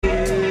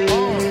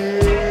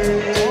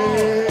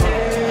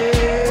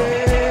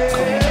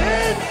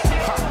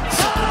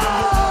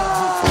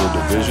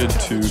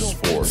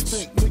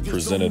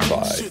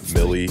presented by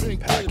Millie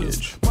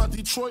Package. My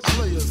Detroit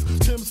players,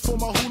 Tim's for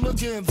my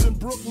hooligans in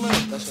Brooklyn.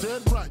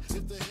 Dead right.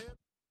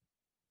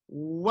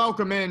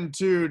 Welcome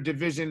into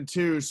Division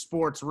II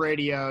Sports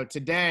Radio.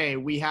 Today,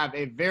 we have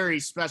a very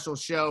special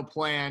show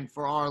planned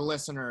for our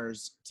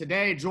listeners.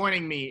 Today,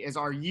 joining me is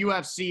our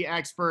UFC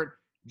expert,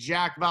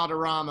 Jack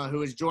Valderrama,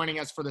 who is joining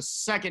us for the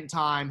second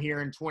time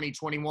here in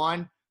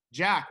 2021.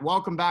 Jack,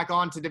 welcome back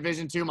on to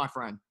Division II, my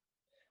friend.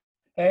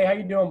 Hey, how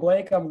you doing,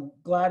 Blake? I'm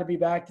glad to be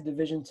back to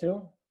Division II.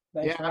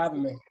 Thanks for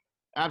having me.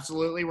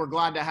 Absolutely. We're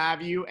glad to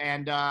have you,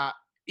 and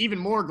even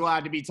more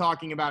glad to be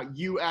talking about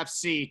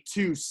UFC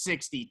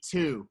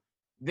 262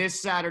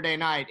 this Saturday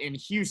night in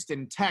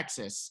Houston,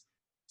 Texas.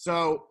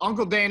 So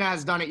Uncle Dana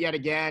has done it yet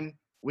again.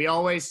 We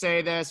always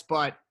say this,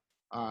 but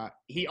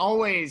he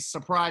always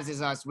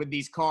surprises us with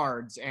these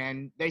cards,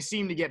 and they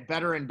seem to get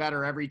better and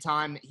better every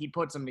time that he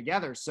puts them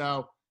together.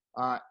 So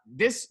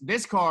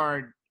this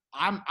card,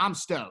 I'm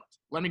stoked.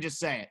 Let me just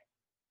say it.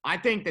 I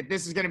think that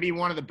this is going to be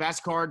one of the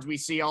best cards we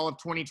see all of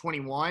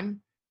 2021.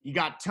 You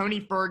got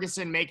Tony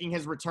Ferguson making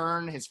his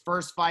return, his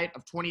first fight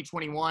of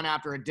 2021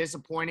 after a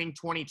disappointing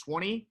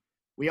 2020.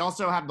 We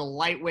also have the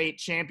lightweight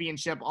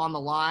championship on the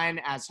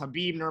line as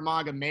Khabib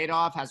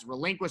Nurmagomedov has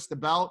relinquished the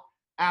belt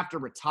after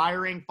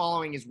retiring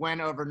following his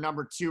win over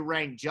number 2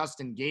 ranked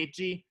Justin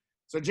Gaethje.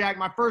 So, Jack,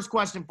 my first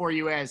question for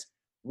you is,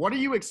 what are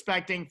you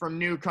expecting from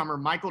newcomer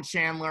Michael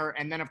Chandler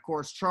and then, of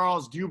course,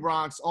 Charles do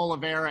Bronx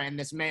Oliveira in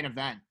this main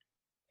event?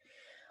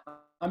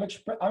 I'm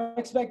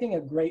expecting a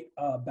great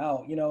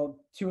bout. You know,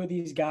 two of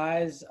these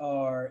guys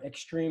are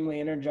extremely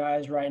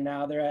energized right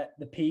now. They're at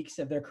the peaks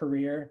of their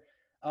career.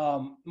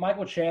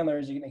 Michael Chandler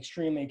is an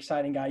extremely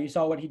exciting guy. You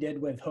saw what he did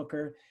with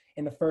Hooker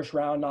in the first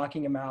round,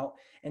 knocking him out.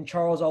 And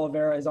Charles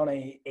Oliveira is on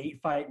a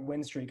 8-fight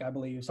win streak, I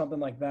believe, something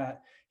like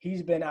that.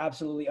 He's been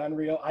absolutely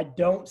unreal. I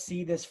don't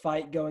see this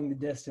fight going the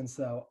distance,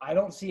 though. I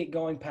don't see it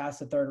going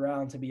past the third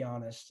round, to be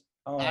honest.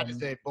 That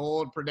is a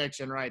bold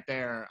prediction right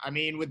there. I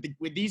mean, with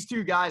these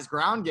two guys'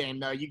 ground game,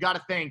 though, you got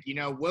to think, you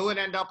know, will it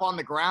end up on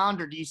the ground,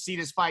 or do you see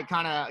this fight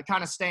kind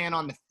of staying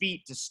on the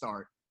feet to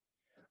start?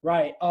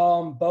 Right.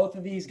 Both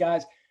of these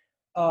guys,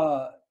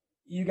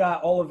 you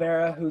got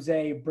Oliveira, who's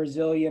a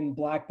Brazilian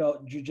black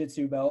belt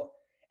jiu-jitsu belt,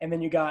 and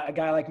then you got a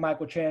guy like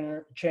Michael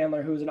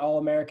Chandler, who's an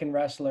All-American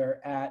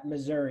wrestler at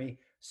Missouri.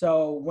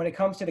 So when it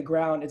comes to the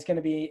ground, it's going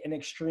to be an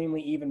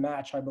extremely even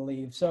match, I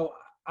believe. So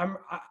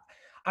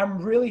I'm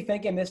really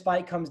thinking this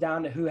fight comes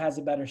down to who has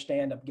a better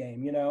stand-up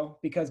game, you know,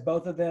 because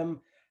both of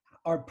them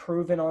are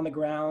proven on the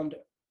ground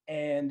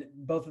and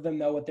both of them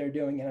know what they're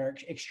doing and are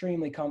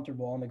extremely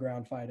comfortable on the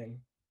ground fighting.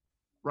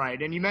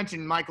 Right, and you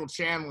mentioned Michael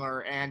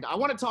Chandler, and I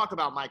want to talk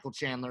about Michael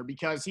Chandler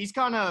because he's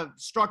kind of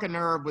struck a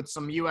nerve with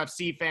some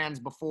UFC fans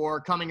before,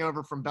 coming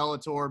over from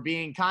Bellator,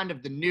 being kind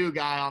of the new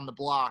guy on the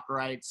block,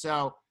 right?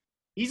 So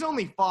he's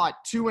only fought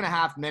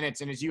 2.5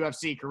 minutes in his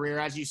UFC career.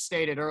 As you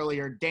stated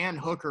earlier, Dan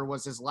Hooker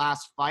was his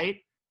last fight.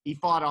 He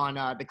fought on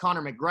the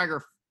Conor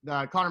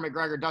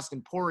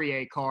McGregor-Dustin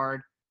Poirier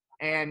card,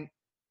 and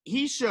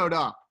he showed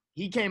up.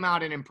 He came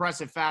out in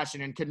impressive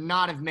fashion and could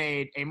not have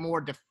made a more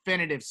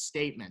definitive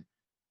statement.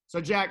 So,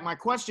 Jack, my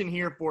question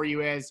here for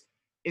you is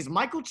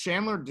Michael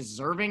Chandler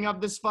deserving of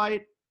this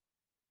fight?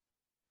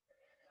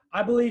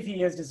 I believe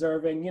he is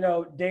deserving. You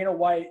know, Dana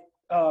White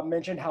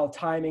mentioned how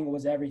timing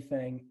was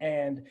everything.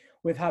 And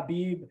with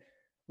Khabib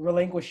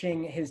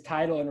relinquishing his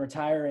title and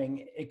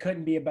retiring, it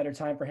couldn't be a better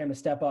time for him to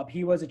step up.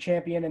 He was a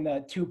champion in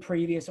the 2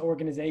 previous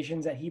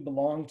organizations that he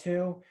belonged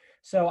to.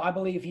 So I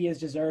believe he is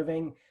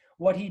deserving.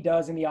 What he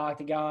does in the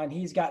octagon,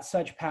 he's got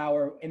such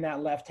power in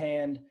that left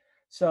hand.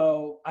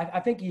 So I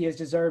think he is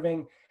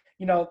deserving.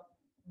 You know,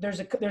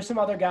 there's some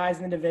other guys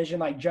in the division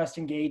like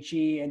Justin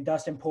Gaethje and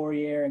Dustin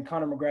Poirier and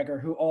Conor McGregor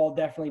who all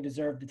definitely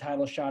deserve the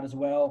title shot as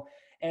well.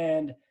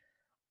 And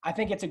I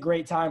think it's a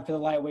great time for the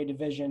lightweight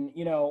division.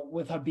 You know,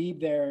 with Khabib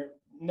there,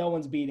 no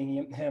one's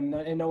beating him,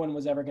 and no one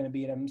was ever going to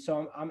beat him.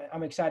 So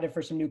I'm excited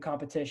for some new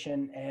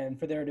competition and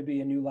for there to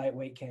be a new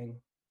lightweight king.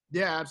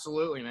 Yeah,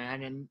 absolutely,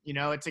 man. And, you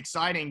know, it's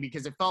exciting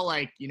because it felt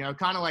like, you know,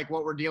 kind of like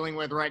what we're dealing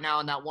with right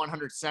now in that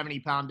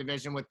 170-pound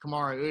division with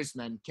Kamaru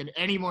Usman. Can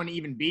anyone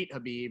even beat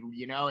Khabib?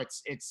 You know,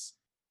 it's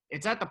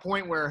at the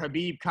point where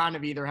Khabib kind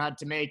of either had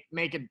to make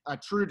a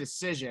true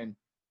decision.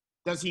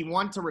 Does he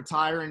want to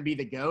retire and be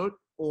the GOAT,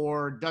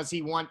 or does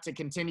he want to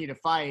continue to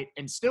fight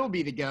and still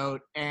be the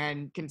GOAT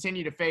and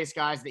continue to face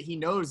guys that he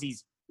knows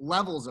he's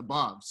levels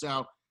above?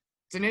 So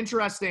it's an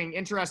interesting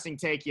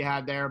take you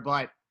had there,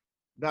 but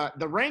the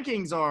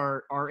rankings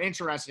are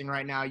interesting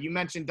right now. You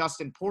mentioned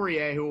Dustin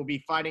Poirier, who will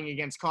be fighting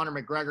against Conor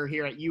McGregor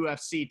here at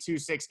UFC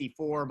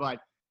 264, but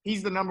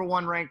he's the number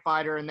 1 ranked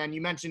fighter. And then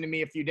you mentioned to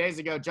me a few days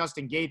ago,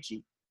 Justin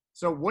Gaethje.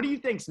 So what do you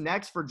think's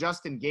next for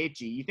Justin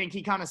Gaethje? You think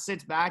he kind of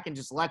sits back and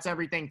just lets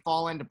everything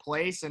fall into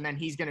place and then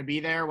he's going to be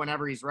there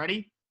whenever he's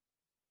ready?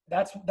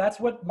 That's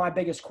what my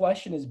biggest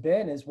question has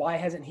been, is why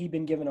hasn't he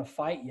been given a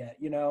fight yet?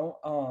 You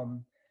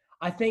know,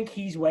 I think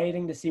he's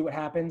waiting to see what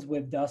happens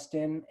with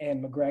Dustin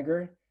and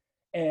McGregor.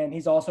 And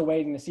he's also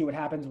waiting to see what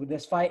happens with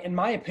this fight. In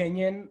my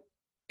opinion,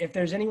 if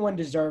there's anyone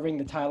deserving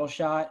the title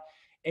shot,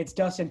 it's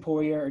Dustin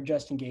Poirier or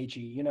Justin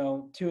Gaethje. You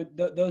know,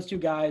 those two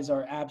guys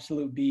are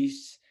absolute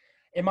beasts.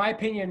 In my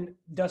opinion,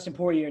 Dustin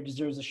Poirier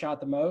deserves a shot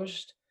the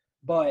most,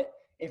 but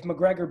if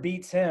McGregor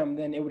beats him,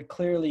 then it would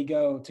clearly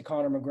go to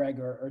Conor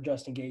McGregor or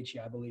Justin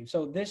Gaethje, I believe.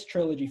 So this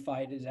trilogy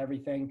fight is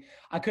everything.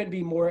 I couldn't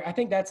be more. I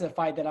think that's a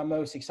fight that I'm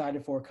most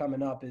excited for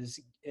coming up is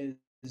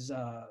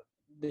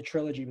the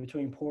trilogy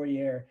between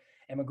Poirier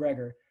and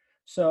McGregor.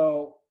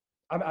 So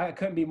I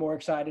couldn't be more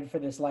excited for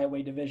this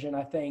lightweight division.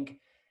 I think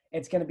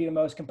it's going to be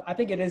I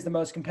think it is the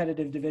most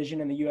competitive division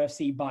in the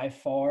UFC by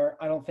far.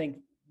 I don't think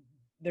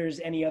there's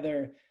any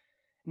other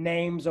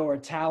names or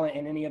talent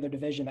in any other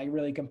division that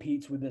really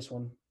competes with this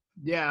one.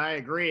 Yeah, I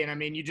agree. And I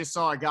mean, you just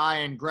saw a guy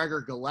in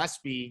Gregor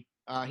Gillespie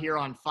here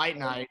on Fight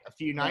Night a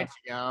few nights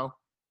ago.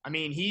 I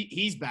mean,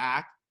 he's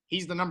back.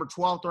 He's the number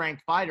 12th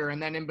ranked fighter.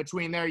 And then in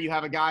between there, you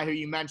have a guy who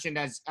you mentioned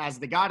as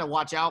the guy to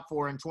watch out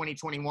for in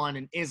 2021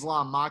 in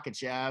Islam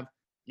Makhachev.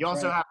 You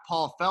also have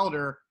Paul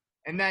Felder.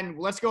 And then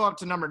let's go up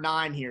to number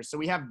 9 here. So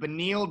we have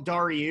Beneil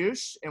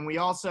Dariush. And we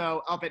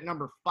also, up at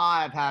number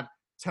 5, have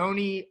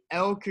Tony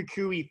El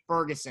Cucuy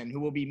Ferguson, who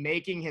will be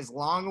making his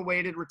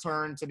long-awaited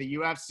return to the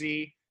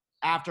UFC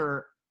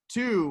after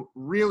 2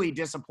 really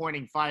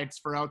disappointing fights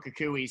for El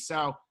Cucuy.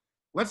 So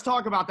let's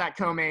talk about that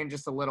co-main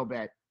just a little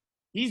bit.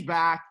 He's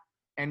back,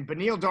 and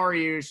Beneil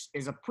Dariush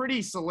is a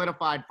pretty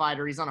solidified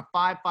fighter. He's on a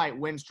 5-fight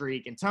win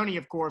streak, and Tony,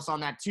 of course,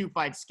 on that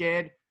 2-fight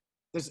skid.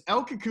 Does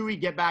El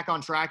Cucuy get back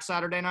on track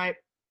Saturday night?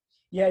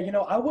 Yeah, you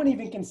know, I wouldn't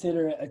even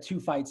consider it a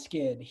 2-fight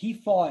skid. He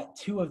fought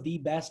 2 of the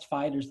best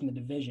fighters in the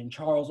division,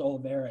 Charles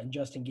Oliveira and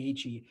Justin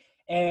Gaethje,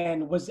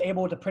 and was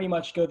able to pretty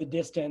much go the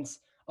distance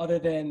other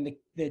than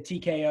the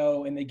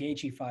TKO and the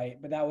Gaethje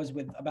fight, but that was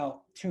with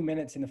about 2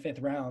 minutes in the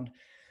 5th round.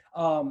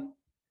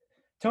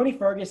 Tony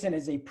Ferguson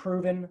is a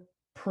proven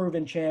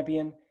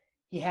champion.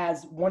 He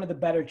has one of the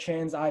better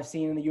chins I've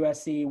seen in the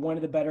UFC, one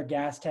of the better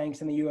gas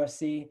tanks in the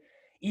UFC.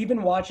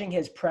 Even watching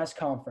his press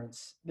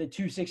conference, the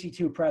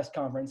 262 press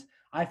conference,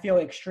 I feel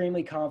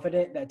extremely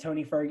confident that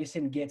Tony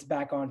Ferguson gets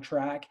back on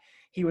track.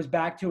 He was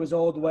back to his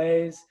old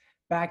ways,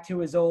 back to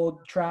his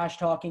old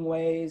trash-talking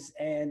ways.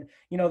 And,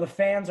 you know, the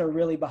fans are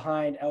really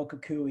behind El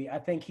Cucuy. I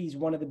think he's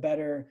one of the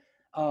better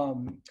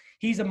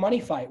he's a money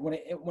fight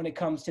when it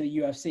comes to the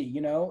UFC,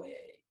 you know.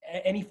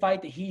 Any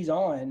fight that he's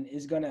on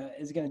is gonna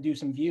do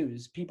some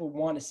views. People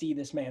want to see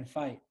this man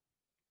fight.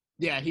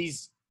 Yeah,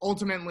 he's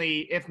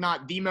ultimately, if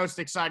not the most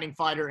exciting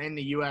fighter in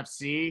the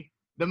UFC,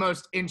 the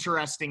most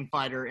interesting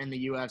fighter in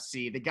the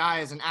UFC. The guy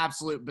is an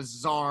absolute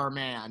bizarre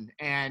man,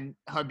 and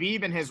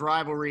Khabib and his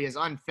rivalry is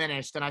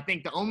unfinished. And I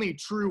think the only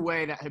true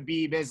way that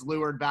Khabib is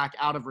lured back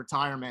out of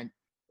retirement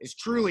is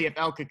truly if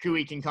El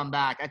Cucuy can come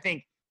back. I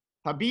think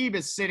Khabib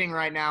is sitting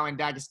right now in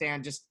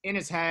Dagestan, just in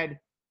his head,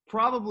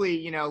 probably,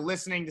 you know,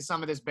 listening to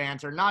some of this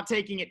banter, not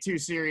taking it too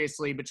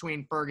seriously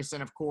between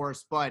Ferguson, of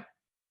course, but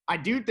I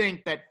do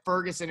think that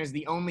Ferguson is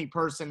the only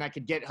person that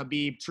could get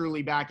Khabib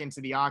truly back into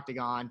the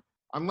octagon,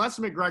 unless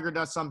McGregor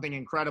does something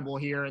incredible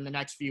here in the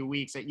next few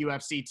weeks at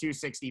UFC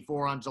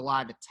 264 on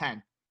July the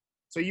 10th.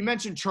 So you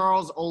mentioned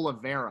Charles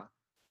Oliveira.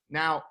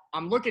 Now,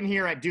 I'm looking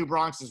here at Do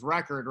Bronx's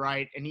record,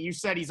 right? And you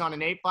said he's on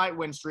an 8-fight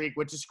win streak,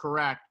 which is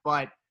correct,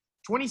 but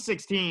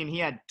 2016, he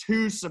had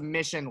 2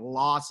 submission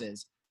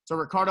losses. So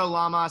Ricardo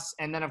Lamas,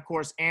 and then, of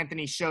course,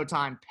 Anthony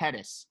Showtime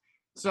Pettis.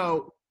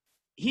 So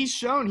he's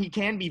shown he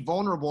can be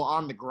vulnerable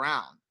on the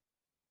ground.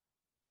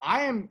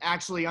 I am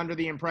actually under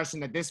the impression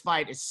that this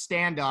fight is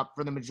stand-up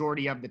for the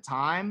majority of the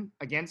time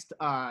against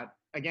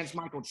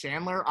Michael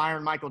Chandler,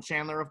 Iron Michael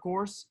Chandler, of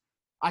course.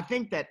 I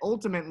think that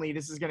ultimately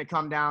this is going to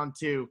come down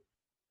to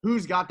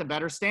who's got the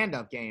better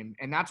stand-up game,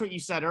 and that's what you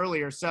said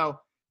earlier. So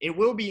it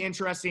will be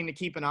interesting to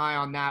keep an eye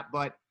on that,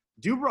 but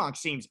Do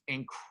Bronx seems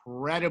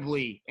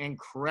incredibly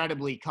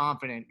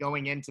confident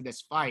going into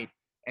this fight,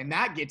 and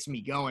that gets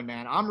me going,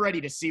 man. I'm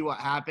ready to see what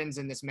happens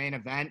in this main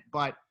event,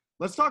 but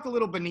let's talk a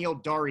little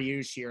Beneil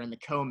Dariush here in the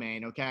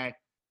co-main, okay?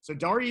 So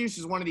Dariush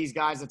is one of these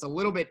guys that's a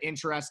little bit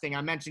interesting.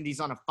 I mentioned he's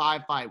on a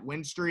 5-fight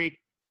win streak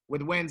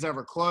with wins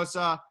over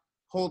Closa,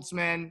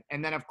 Holtzman,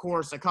 and then, of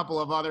course, a couple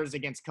of others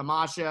against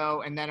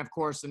Camacho, and then, of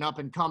course, an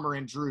up-and-comer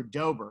in Drew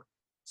Dober.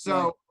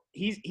 So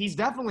he's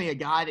definitely a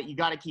guy that you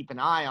got to keep an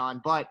eye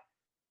on, but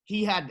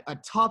he had a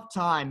tough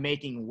time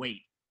making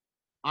weight.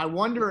 I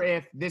wonder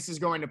if this is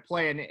going to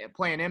play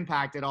an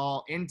impact at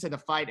all into the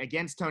fight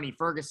against Tony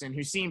Ferguson,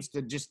 who seems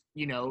to just,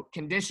 you know,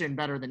 condition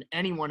better than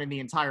anyone in the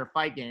entire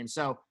fight game.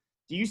 So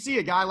do you see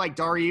a guy like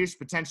Dariush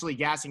potentially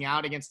gassing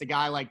out against a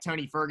guy like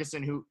Tony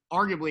Ferguson, who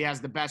arguably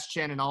has the best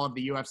chin in all of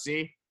the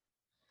UFC?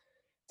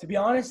 To be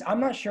honest,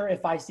 I'm not sure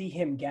if I see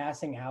him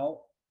gassing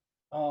out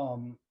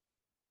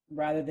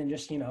rather than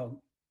just, you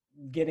know,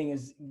 getting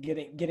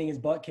his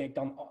butt kicked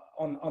on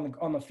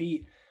the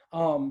feet.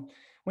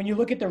 When you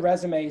look at the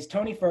resumes,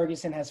 Tony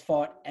Ferguson has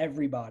fought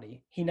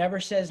everybody. He never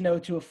says no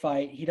to a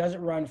fight. He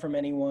doesn't run from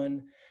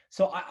anyone.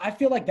 So I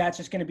feel like that's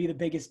just going to be the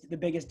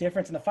biggest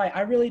difference in the fight.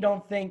 I really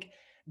don't think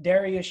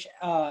Dariush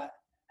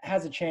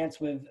has a chance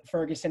with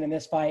Ferguson in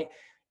this fight,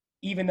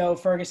 even though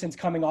Ferguson's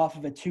coming off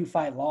of a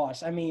 2-fight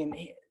loss. I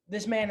mean,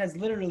 this man has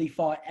literally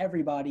fought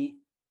everybody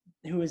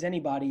who is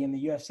anybody in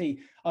the UFC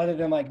other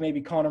than like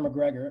maybe Conor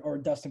McGregor or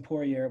Dustin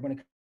Poirier when it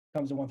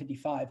comes to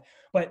 155.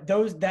 But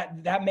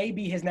that may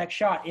be his next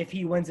shot if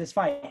he wins this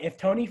fight. If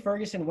Tony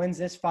Ferguson wins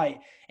this fight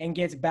and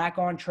gets back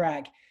on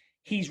track,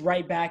 he's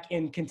right back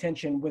in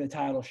contention with a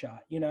title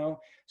shot, you know?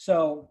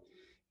 So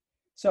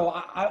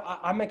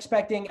I'm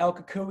expecting El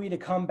Kakui to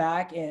come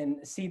back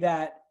and see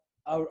that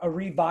a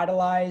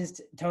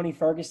revitalized Tony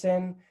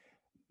Ferguson,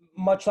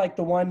 much like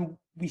the one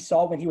we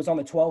saw when he was on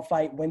the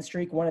 12-fight win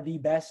streak, one of the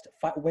best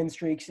win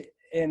streaks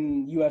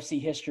in UFC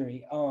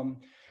history.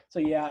 So,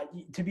 yeah,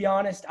 to be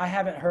honest, I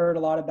haven't heard a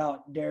lot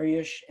about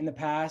Dariush in the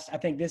past. I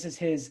think this is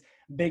his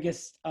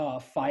biggest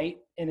fight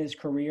in his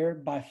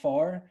career by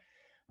far.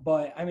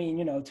 But, I mean,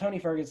 you know, Tony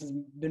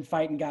Ferguson's been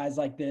fighting guys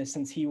like this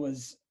since he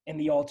was in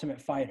The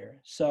Ultimate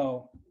Fighter.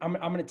 So I'm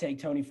going to take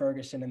Tony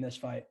Ferguson in this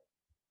fight.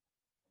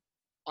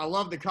 I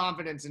love the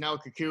confidence in El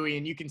Kakui,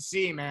 and you can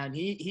see, man,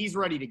 he's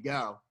ready to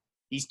go.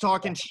 He's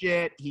talking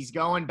shit. He's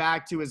going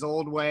back to his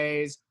old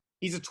ways.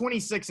 He's a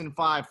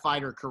 26-5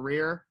 fighter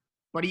career,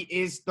 but he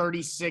is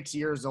 36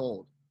 years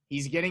old.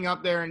 He's getting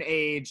up there in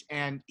age,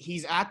 and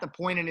he's at the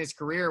point in his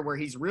career where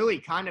he's really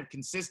kind of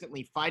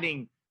consistently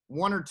fighting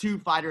one or two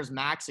fighters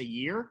max a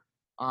year.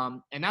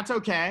 And that's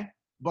okay,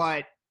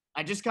 but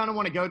I just kind of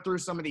want to go through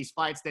some of these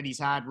fights that he's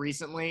had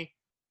recently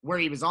where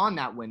he was on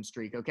that win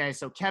streak, okay?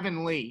 So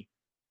Kevin Lee,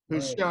 who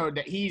showed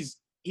that he's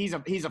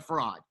a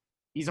fraud.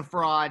 He's a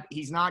fraud.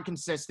 He's not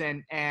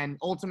consistent. And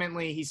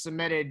ultimately,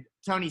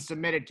 Tony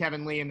submitted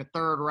Kevin Lee in the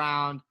third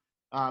round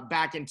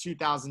back in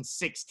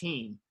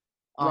 2016.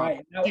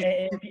 Right.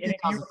 If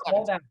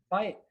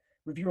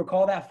you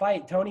recall that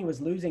fight, Tony was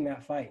losing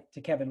that fight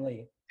to Kevin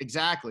Lee.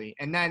 Exactly.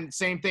 And then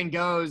same thing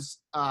goes,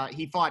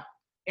 he fought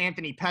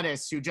Anthony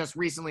Pettis, who just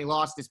recently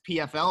lost his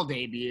PFL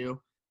debut.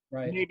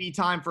 Right. Maybe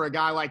time for a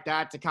guy like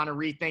that to kind of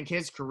rethink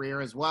his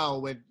career as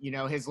well with, you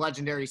know, his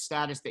legendary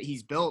status that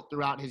he's built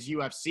throughout his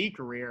UFC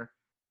career.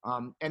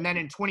 And then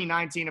in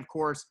 2019, of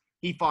course,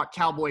 he fought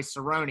Cowboy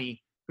Cerrone,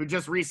 who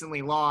just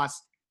recently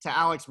lost to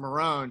Alex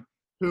Marone,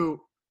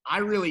 who I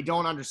really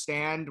don't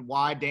understand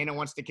why Dana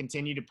wants to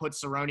continue to put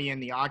Cerrone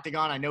in the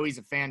octagon. I know he's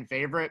a fan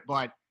favorite,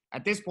 but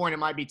at this point, it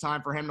might be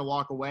time for him to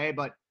walk away.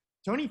 But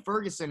Tony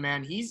Ferguson,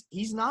 man, he's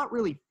not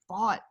really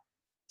fought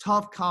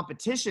tough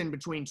competition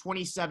between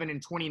 27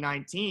 and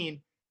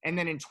 2019. And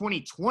then in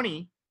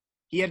 2020,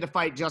 he had to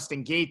fight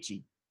Justin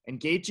Gaethje. And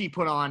Gaethje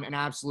put on an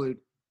absolute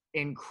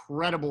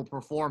incredible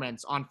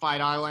performance on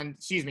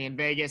in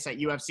Vegas at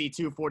UFC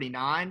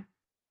 249.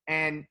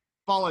 And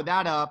followed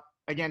that up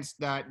against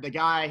the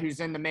guy who's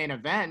in the main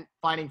event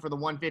fighting for the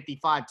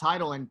 155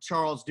 title in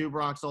Charles do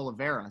Bronx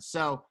Oliveira.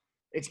 So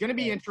it's going to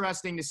be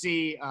interesting to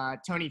see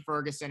Tony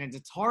Ferguson. And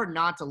it's hard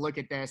not to look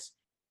at this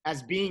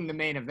as being the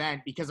main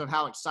event because of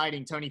how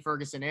exciting Tony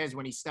Ferguson is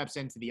when he steps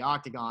into the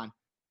octagon.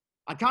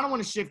 I kind of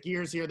want to shift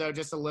gears here, though,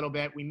 just a little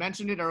bit. We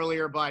mentioned it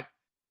earlier, but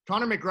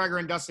Conor McGregor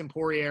and Dustin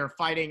Poirier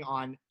fighting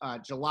on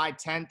July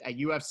 10th at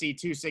UFC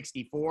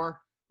 264.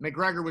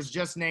 McGregor was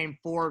just named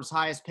Forbes'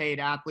 highest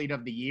paid athlete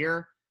of the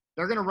year.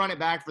 They're going to run it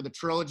back for the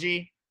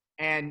trilogy,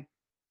 and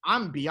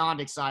I'm beyond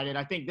excited.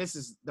 I think this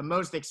is the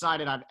most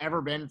excited I've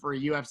ever been for a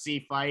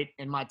UFC fight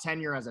in my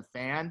tenure as a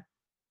fan.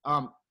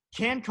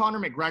 Can Conor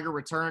McGregor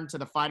return to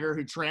the fighter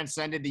who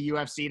transcended the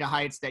UFC to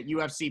heights that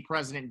UFC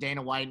president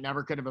Dana White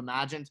never could have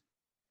imagined?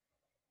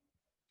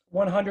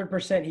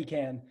 100% he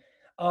can.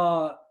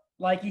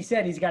 Like you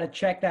said, he's got to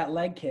check that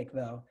leg kick,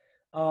 though.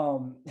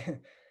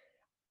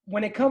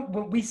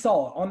 When we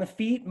saw on the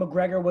feet,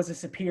 McGregor was a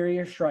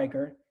superior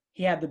striker.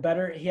 He had the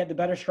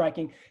better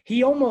striking.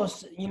 He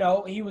almost,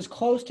 he was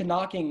close to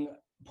knocking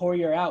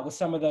Poirier out with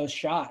some of those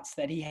shots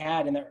that he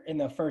had in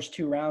the first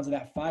two rounds of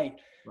that fight.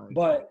 Right.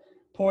 But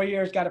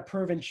Poirier's got a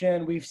proven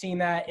chin. We've seen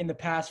that in the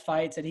past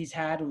fights that he's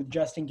had with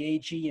Justin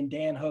Gaethje and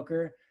Dan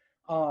Hooker.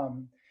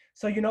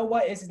 So you know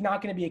what? This is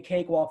not going to be a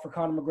cakewalk for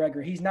Conor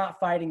McGregor. He's not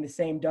fighting the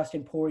same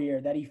Dustin Poirier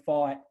that he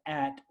fought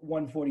at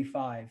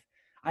 145.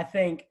 I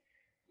think,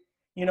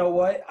 you know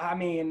what? I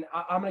mean,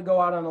 I'm going to go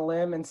out on a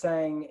limb and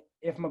saying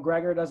if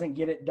McGregor doesn't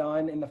get it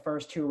done in the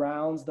first two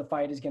rounds, the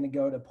fight is going to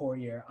go to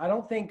Poirier. I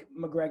don't think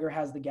McGregor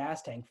has the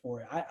gas tank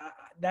for it.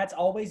 That's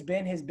always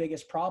been his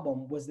biggest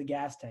problem was the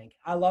gas tank.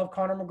 I love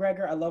Conor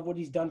McGregor. I love what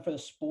he's done for the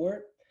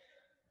sport.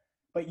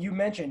 But you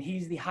mentioned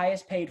he's the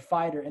highest paid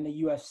fighter in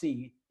the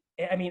UFC.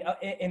 I mean,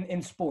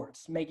 in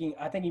sports,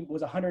 I think it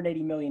was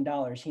 $180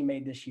 million he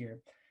made this year.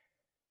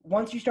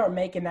 Once you start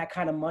making that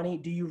kind of money,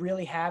 do you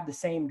really have the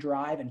same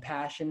drive and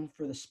passion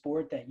for the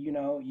sport that,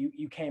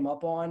 you came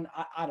up on?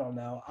 I don't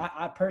know.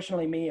 I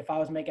personally, if I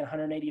was making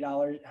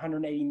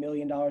 $180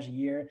 million a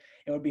year,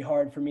 it would be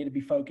hard for me to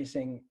be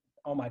focusing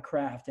on my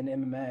craft in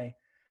MMA.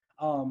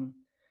 I'm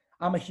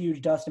a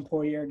huge Dustin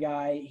Poirier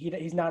guy.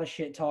 He's not a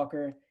shit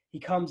talker. He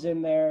comes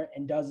in there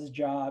and does his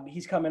job.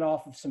 He's coming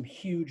off of some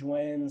huge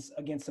wins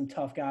against some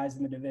tough guys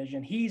in the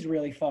division. He's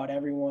really fought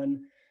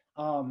everyone.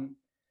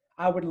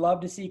 I would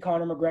love to see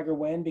Conor McGregor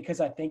win because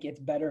I think it's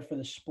better for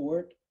the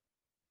sport.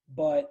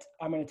 But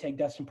I'm going to take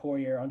Dustin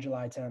Poirier on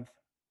July 10th.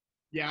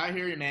 Yeah, I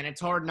hear you, man. It's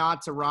hard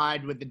not to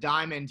ride with the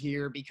Diamond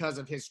here because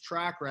of his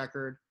track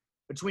record.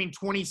 Between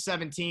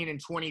 2017 and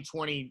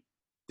 2020,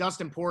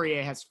 Dustin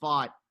Poirier has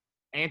fought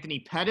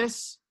Anthony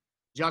Pettis,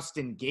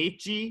 Justin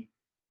Gaethje,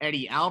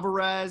 Eddie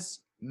Alvarez,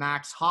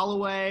 Max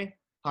Holloway,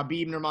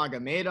 Habib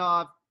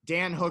Nurmagomedov,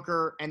 Dan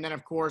Hooker, and then,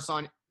 of course,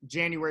 on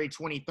January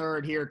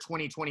 23rd here,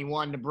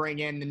 2021, to bring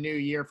in the new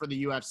year for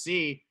the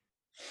UFC,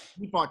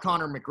 he fought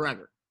Conor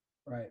McGregor.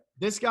 Right.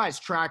 This guy's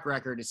track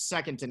record is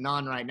second to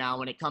none right now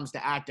when it comes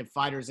to active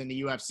fighters in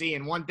the UFC.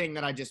 And one thing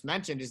that I just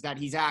mentioned is that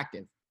he's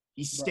active.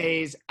 He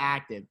stays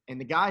active. And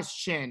the guy's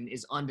chin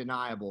is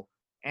undeniable.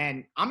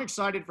 And I'm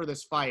excited for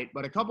this fight.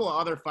 But a couple of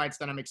other fights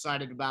that I'm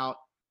excited about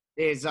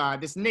is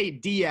this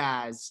Nate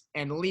Diaz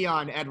and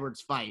Leon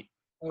Edwards fight.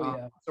 Oh,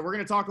 yeah. So we're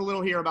going to talk a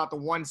little here about the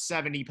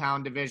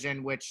 170-pound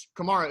division, which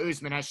Kamaru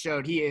Usman has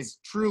showed he is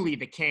truly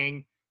the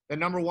king, the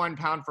number one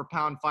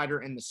pound-for-pound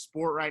fighter in the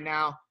sport right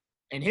now.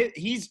 And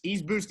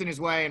he's boosting his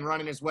way and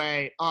running his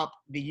way up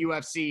the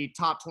UFC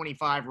top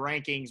 25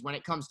 rankings when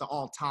it comes to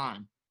all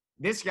time.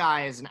 This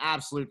guy is an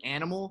absolute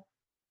animal,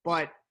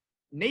 but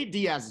Nate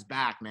Diaz is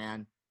back,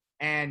 man.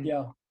 And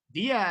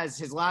Diaz,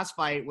 his last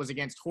fight was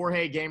against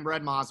Jorge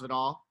Gamebred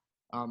Masvidal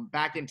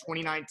back in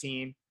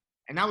 2019.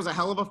 And that was a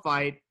hell of a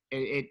fight.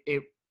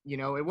 It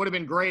would have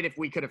been great if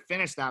we could have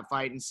finished that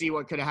fight and see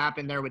what could have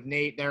happened there with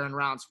Nate there in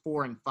rounds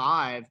 4 and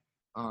 5.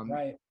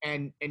 Right.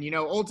 And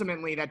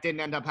ultimately that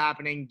didn't end up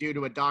happening due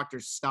to a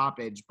doctor's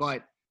stoppage.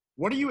 But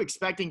what are you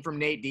expecting from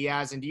Nate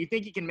Diaz? And do you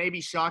think he can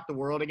maybe shock the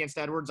world against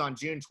Edwards on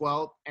June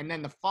 12th? And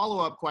then the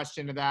follow-up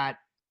question to that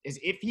is,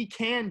 if he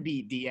can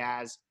beat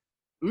Diaz,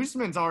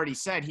 Usman's already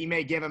said he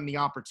may give him the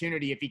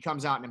opportunity if he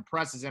comes out and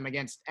impresses him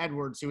against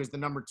Edwards, who is the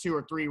number 2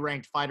 or 3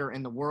 ranked fighter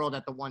in the world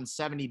at the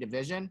 170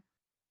 division.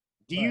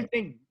 Do you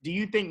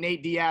think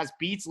Nate Diaz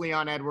beats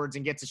Leon Edwards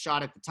and gets a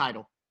shot at the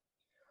title?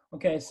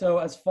 Okay, so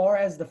as far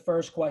as the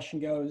first question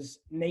goes,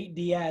 Nate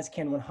Diaz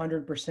can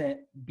 100%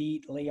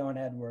 beat Leon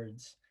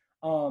Edwards.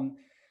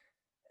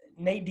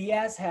 Nate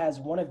Diaz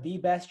has one of the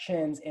best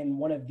chins and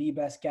one of the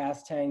best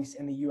gas tanks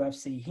in the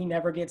UFC. He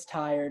never gets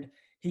tired.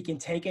 He can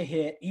take a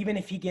hit. Even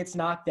if he gets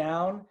knocked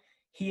down,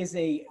 he's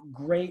a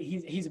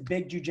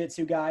big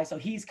jiu-jitsu guy, so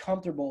he's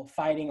comfortable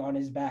fighting on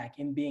his back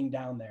and being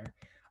down there.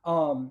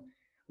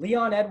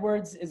 Leon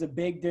Edwards is a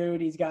big dude.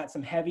 He's got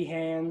some heavy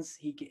hands.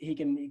 He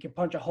can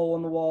punch a hole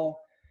in the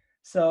wall.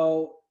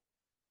 So,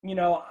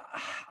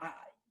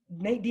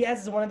 Nate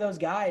Diaz is one of those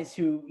guys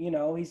who,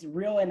 he's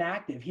real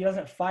inactive. He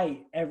doesn't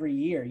fight every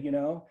year,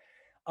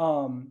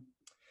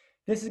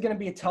 This is going to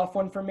be a tough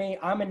one for me.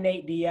 I'm a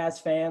Nate Diaz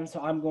fan, so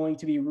I'm going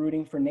to be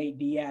rooting for Nate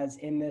Diaz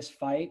in this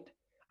fight.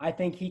 I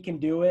think he can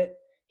do it.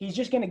 He's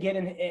just going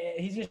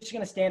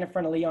to stand in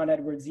front of Leon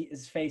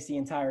Edwards' face the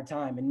entire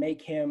time and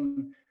make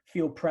him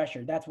feel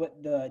pressure. That's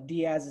what the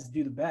Diaz's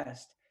do the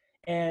best.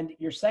 And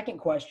your second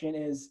question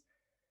is,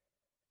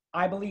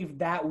 I believe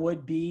that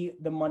would be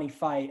the money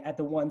fight at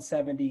the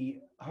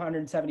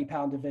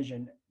 170-pound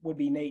division, would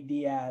be Nate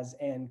Diaz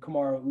and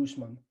Kamaru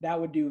Usman. That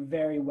would do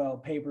very well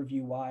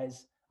pay-per-view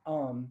wise.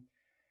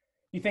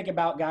 You think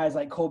about guys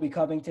like Colby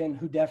Covington,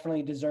 who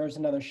definitely deserves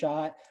another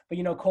shot.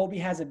 But, Colby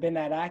hasn't been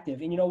that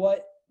active. And you know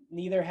what?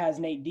 Neither has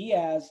Nate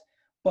Diaz.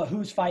 But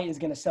whose fight is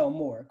going to sell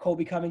more?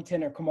 Colby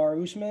Covington or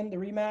Kamaru Usman, the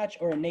rematch,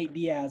 or Nate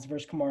Diaz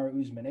versus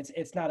Kamaru Usman?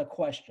 It's not a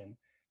question.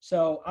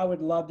 So I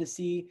would love to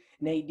see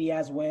Nate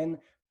Diaz win.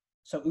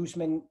 So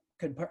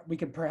we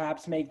could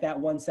perhaps make that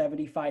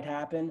 170 fight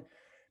happen,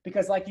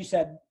 because like you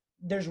said,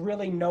 there's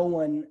really no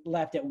one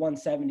left at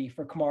 170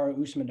 for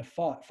Kamaru Usman to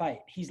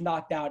fight. He's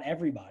knocked out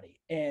everybody,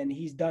 and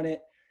he's done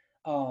it.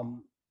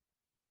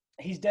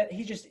 He's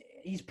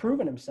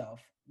proven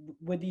himself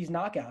with these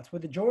knockouts.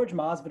 With the George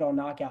Masvidal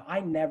knockout,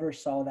 I never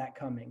saw that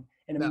coming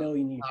in a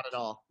million years. Not at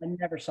all. I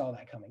never saw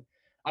that coming.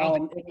 I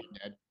don't think he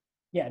did.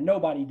 Yeah,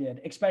 nobody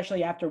did,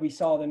 especially after we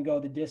saw them go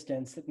the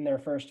distance in their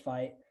first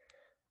fight.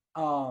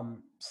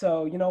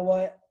 So you know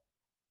what?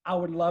 I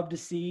would love to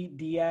see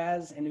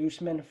Diaz and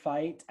Usman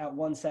fight at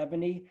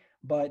 170,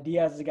 but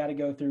Diaz has got to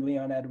go through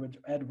Leon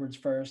Edwards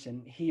first,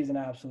 and he is an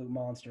absolute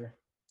monster.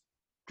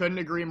 Couldn't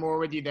agree more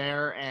with you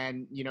there.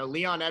 And,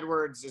 Leon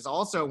Edwards is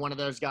also one of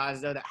those guys,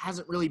 though, that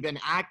hasn't really been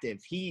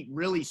active. He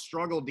really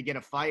struggled to get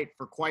a fight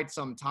for quite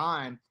some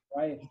time.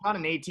 Right. He's got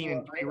an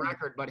 18-3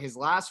 record, but his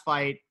last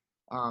fight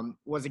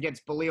was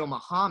against Belal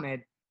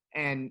Muhammad.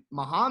 And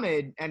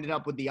Muhammad ended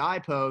up with the eye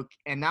poke,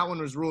 and that one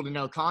was ruled a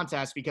no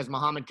contest because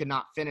Muhammad could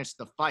not finish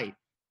the fight.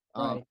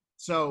 Right.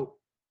 So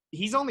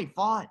he's only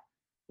fought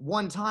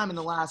one time in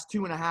the last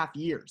 2.5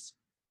 years.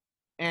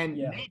 And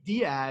Nate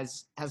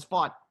Diaz has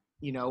fought,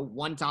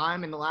 one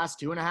time in the last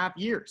 2.5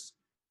 years.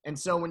 And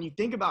so when you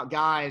think about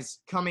guys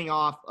coming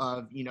off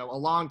of, a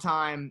long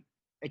time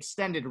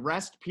extended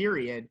rest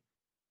period,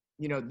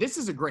 this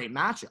is a great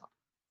matchup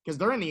because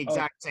they're in the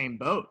exact same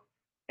boat.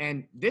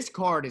 And this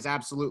card is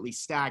absolutely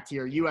stacked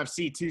here,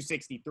 UFC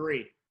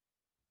 263.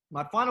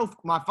 My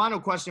final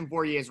question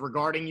for you is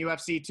regarding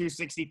UFC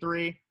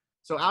 263.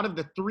 So out of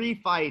the 3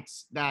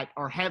 fights that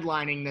are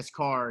headlining this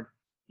card,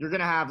 you're going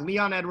to have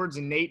Leon Edwards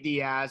and Nate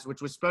Diaz,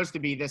 which was supposed to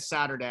be this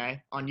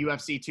Saturday on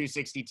UFC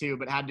 262,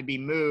 but had to be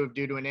moved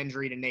due to an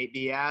injury to Nate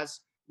Diaz.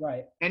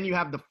 Right. Then you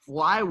have the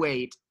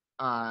flyweight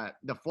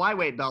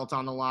belt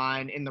on the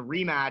line in the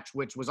rematch,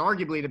 which was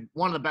arguably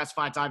one of the best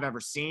fights I've ever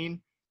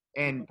seen,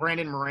 and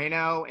Brandon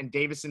Moreno and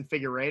Davison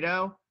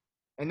Figueiredo.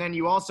 And then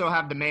you also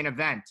have the main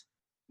event,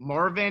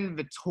 Marvin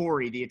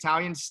Vettori, the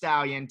Italian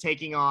stallion,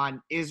 taking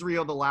on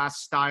Israel the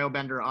Last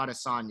Stylebender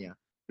Adesanya,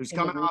 who's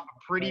coming off a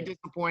pretty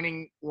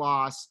disappointing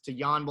loss to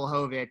Jan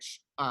Blachowicz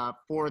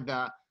for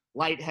the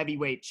light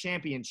heavyweight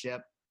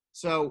championship.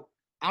 So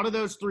out of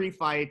those three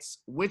fights,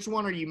 which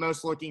one are you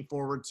most looking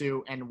forward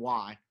to and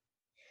why?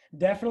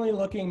 Definitely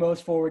looking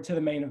most forward to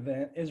the main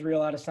event,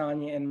 Israel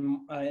Adesanya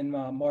and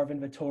Marvin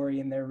Vettori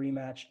in their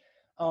rematch.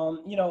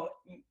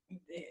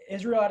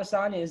 Israel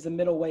Adesanya is the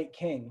middleweight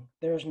king.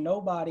 There's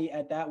nobody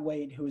at that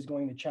weight who is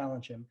going to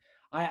challenge him.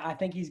 I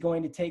think he's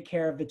going to take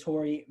care of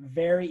Vettori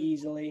very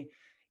easily.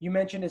 You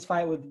mentioned his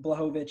fight with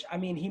Blachowicz. I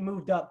mean, he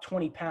moved up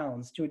 20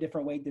 pounds to a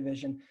different weight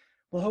division.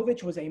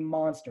 Blachowicz was a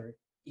monster.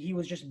 He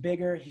was just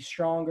bigger. He's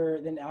stronger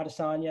than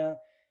Adesanya.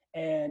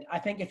 And I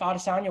think if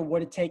Adesanya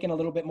would have taken a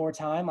little bit more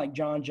time, like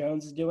John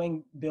Jones is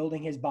doing,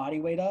 building his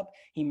body weight up,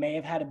 he may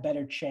have had a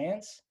better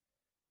chance.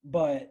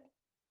 But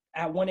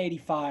at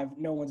 185,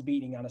 no one's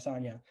beating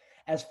Adesanya.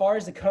 As far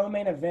as the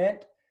co-main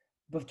event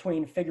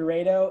between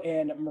Figueiredo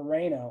and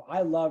Moreno,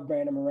 I love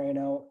Brandon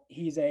Moreno.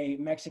 He's a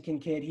Mexican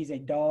kid. He's a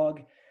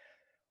dog.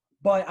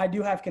 But I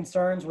do have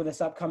concerns with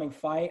this upcoming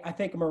fight. I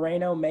think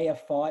Moreno may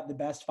have fought the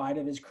best fight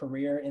of his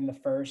career in the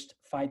first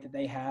fight that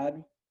they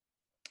had.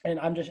 And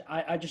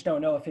I just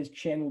don't know if his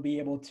chin will be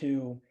able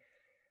to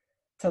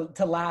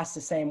last the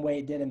same way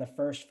it did in the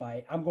first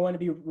fight. I'm going to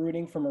be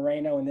rooting for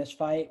Moreno in this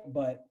fight,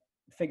 but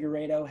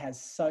Figueiredo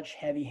has such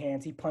heavy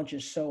hands. He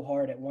punches so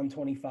hard at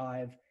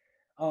 125.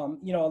 A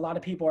lot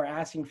of people are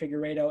asking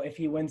Figueiredo if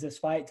he wins this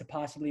fight to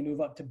possibly move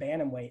up to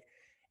bantamweight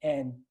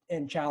and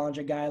challenge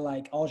a guy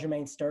like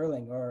Aljamain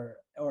Sterling or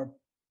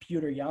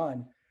Petr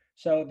Yan.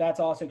 So that's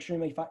also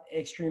extremely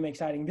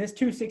exciting. This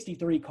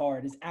 263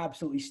 card is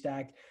absolutely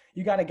stacked.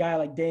 You got a guy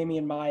like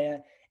Damian Maia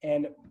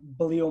and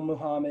Belal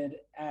Muhammad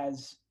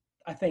as,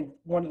 I think,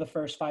 one of the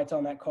first fights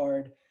on that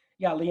card.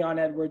 You got Leon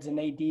Edwards and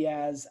Nate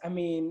Diaz. I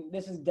mean,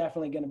 this is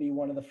definitely going to be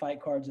one of the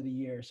fight cards of the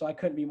year. So I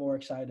couldn't be more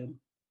excited.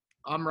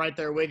 I'm right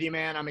there with you,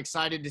 man. I'm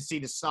excited to see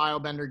the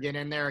Stylebender get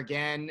in there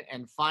again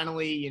and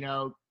finally,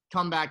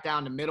 come back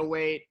down to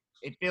middleweight.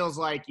 It feels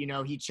like,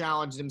 he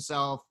challenged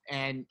himself,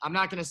 and I'm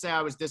not going to say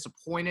I was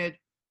disappointed,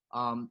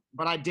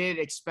 but I did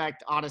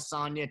expect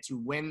Adesanya to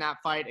win that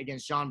fight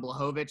against Jan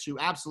Blachowicz, who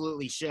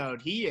absolutely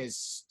showed he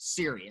is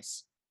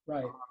serious.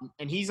 Right.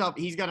 And he's got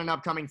an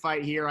upcoming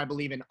fight here, I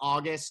believe, in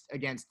August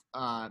against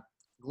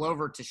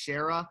Glover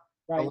Teixeira,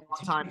 right, a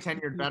long-time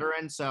tenured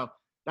veteran. So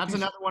that's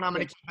another one I'm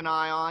going to keep an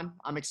eye on.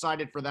 I'm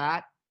excited for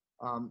that.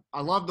 I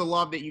love the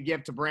love that you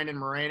give to Brandon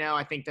Moreno.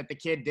 I think that the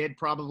kid did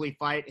probably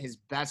fight his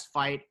best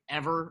fight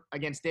ever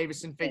against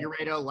Davison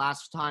Figueiredo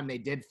last time they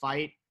did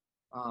fight.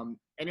 And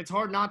it's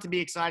hard not to be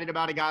excited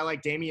about a guy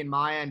like Damian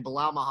Maia and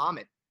Belal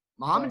Muhammad.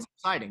 Muhammad's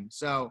exciting.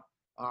 So,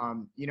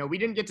 we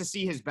didn't get to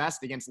see his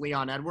best against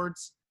Leon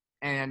Edwards.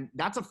 And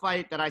that's a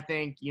fight that I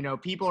think,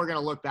 people are going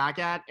to look back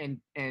at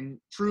and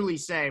truly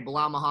say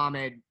Belal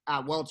Muhammad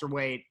at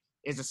welterweight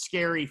is a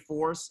scary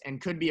force and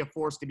could be a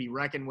force to be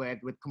reckoned with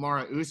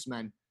Kamaru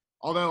Usman.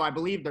 Although I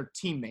believe they're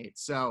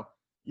teammates. So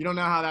you don't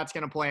know how that's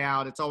going to play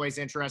out. It's always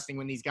interesting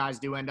when these guys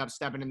do end up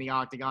stepping in the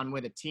octagon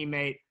with a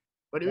teammate.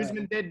 But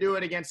Usman did do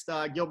it against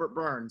Gilbert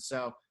Burns.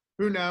 So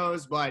who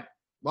knows? But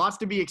lots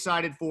to be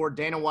excited for.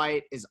 Dana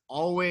White is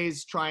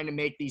always trying to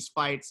make these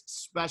fights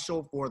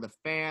special for the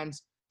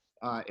fans.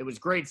 It was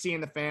great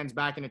seeing the fans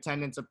back in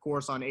attendance, of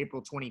course, on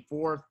April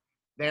 24th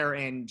there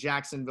in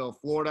Jacksonville,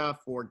 Florida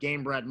for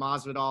Gamebred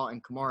Masvidal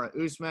and Kamaru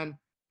Usman.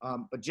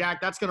 But,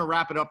 Jack, that's going to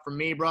wrap it up for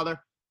me, brother.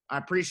 I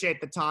appreciate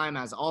the time,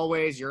 as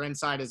always. Your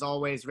insight is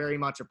always very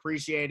much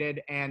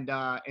appreciated. And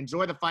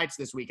enjoy the fights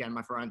this weekend,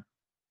 my friend.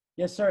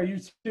 Yes, sir. You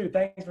too.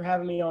 Thanks for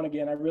having me on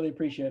again. I really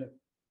appreciate it.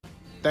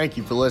 Thank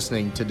you for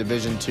listening to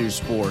Division II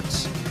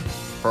Sports.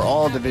 For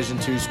all Division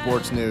II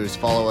sports news,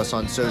 follow us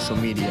on social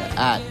media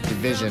at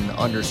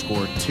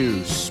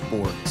Division_2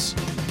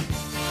 Sports.